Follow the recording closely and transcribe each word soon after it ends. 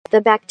The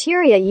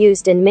bacteria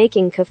used in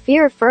making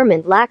kefir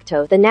ferment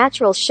lactose, the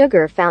natural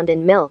sugar found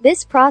in milk.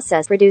 This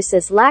process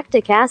produces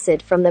lactic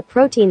acid from the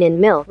protein in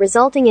milk,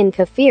 resulting in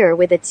kefir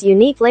with its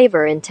unique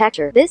flavor and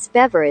texture. This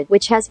beverage,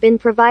 which has been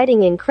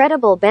providing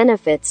incredible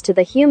benefits to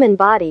the human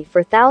body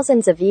for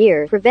thousands of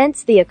years,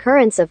 prevents the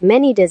occurrence of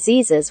many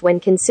diseases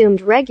when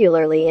consumed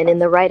regularly and in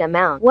the right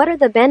amount. What are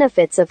the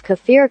benefits of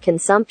kefir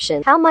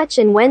consumption? How much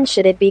and when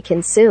should it be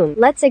consumed?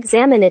 Let's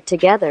examine it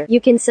together.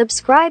 You can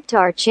subscribe to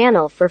our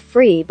channel for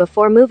free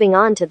before moving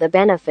on to the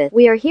benefit.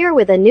 We are here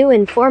with a new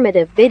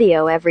informative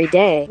video every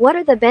day. What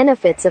are the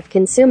benefits of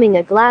consuming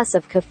a glass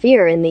of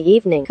kefir in the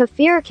evening?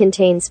 Kefir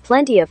contains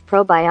plenty of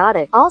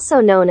probiotics, also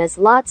known as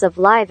lots of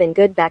live and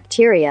good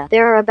bacteria.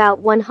 There are about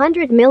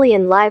 100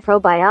 million live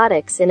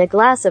probiotics in a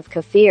glass of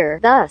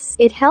kefir. Thus,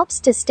 it helps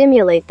to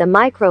stimulate the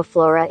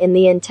microflora in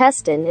the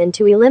intestine and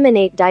to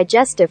eliminate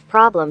digestive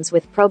problems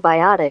with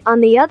probiotics. On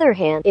the other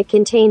hand, it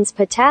contains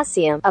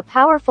potassium, a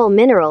powerful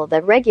mineral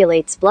that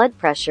regulates blood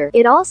pressure.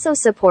 It also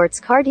supports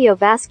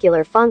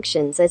cardiovascular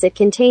functions as it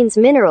contains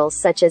minerals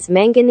such as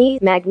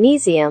manganese,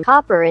 magnesium,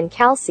 copper and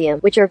calcium,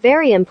 which are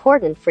very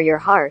important for your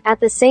heart. At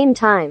the same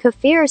time,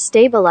 kefir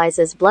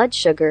stabilizes blood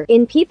sugar.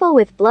 In people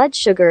with blood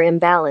sugar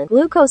imbalance,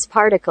 glucose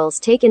particles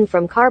taken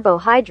from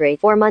carbohydrate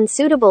form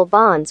unsuitable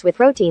bonds with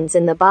proteins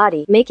in the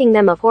body, making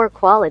them of poor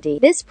quality.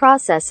 This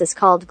process is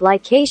called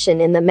glycation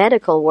in the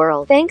medical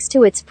world. Thanks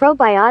to its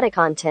probiotic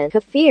content,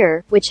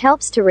 kefir, which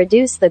helps to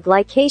reduce the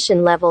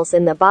glycation levels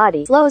in the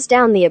body, slows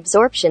down the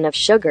absorption of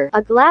sugar.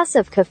 A glass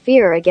of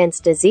kefir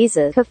against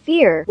diseases.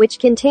 Kefir, which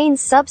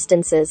contains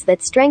substances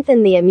that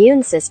strengthen the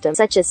immune system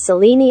such as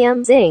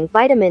selenium, zinc,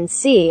 vitamin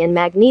C and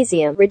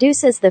magnesium,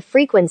 reduces the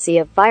frequency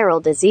of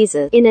viral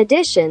diseases. In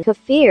addition,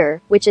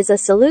 kefir, which is a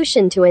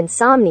solution to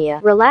insomnia,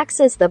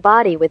 relaxes the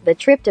body with the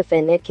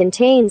tryptophan it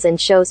contains and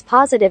shows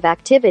positive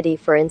activity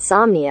for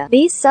insomnia.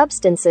 These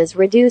substances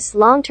reduce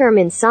long-term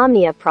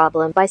insomnia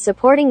problem by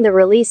supporting the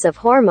release of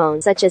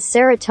hormones such as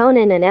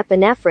serotonin and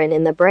epinephrine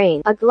in the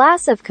brain. A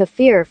glass of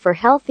kefir for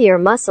healthier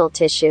muscle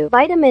tissue.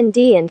 Vitamin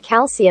D and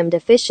calcium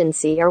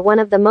deficiency are one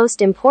of the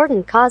most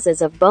important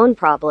causes of bone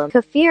problem.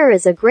 Kefir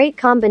is a great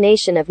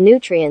combination of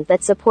nutrients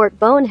that support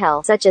bone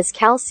health such as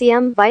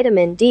calcium,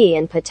 vitamin D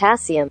and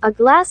potassium. A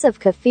glass of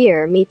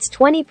kefir meets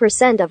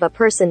 20% of a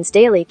person's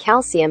daily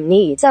calcium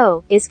needs.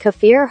 So, is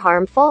kefir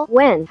harmful?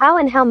 When, how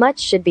and how much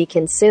should be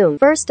consumed?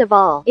 First of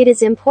all, it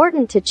is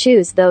important to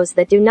choose those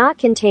that do not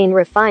contain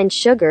refined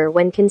sugar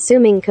when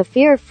consuming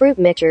kefir fruit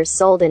mixtures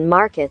sold in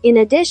market. In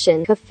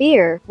addition,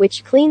 kefir,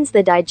 which cleans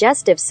the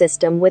digestive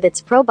system with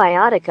its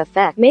probiotic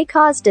effect, may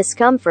cause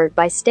discomfort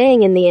by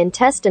staying in the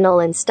intestinal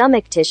and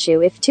stomach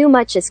tissue if too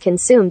much is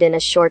consumed in a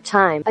short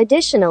time.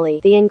 Additionally,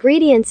 the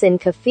ingredients in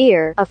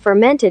kefir, a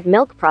fermented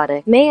milk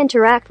product, may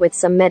interact with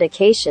some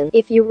medication.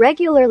 If you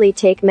regularly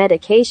take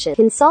medication,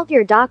 consult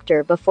your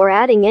doctor before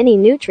adding any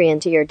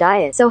nutrient to your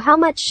diet. So how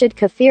much should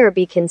kefir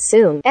be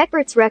consumed?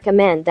 Experts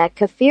recommend that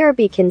kefir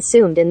be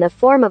consumed in the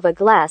form of a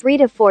glass 3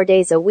 to 4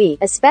 days a week,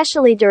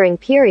 especially during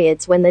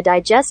periods when the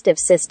digestive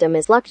system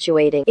is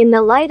fluctuating. In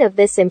the light of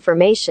this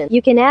information,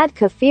 you can add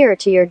kefir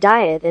to your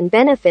diet and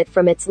benefit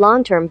from its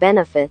long-term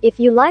benefit. If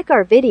you like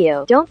our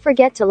video, don't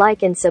forget to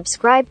like and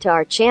subscribe to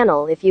our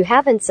channel if you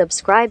haven't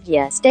subscribed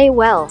yet. Stay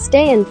well,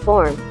 stay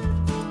informed.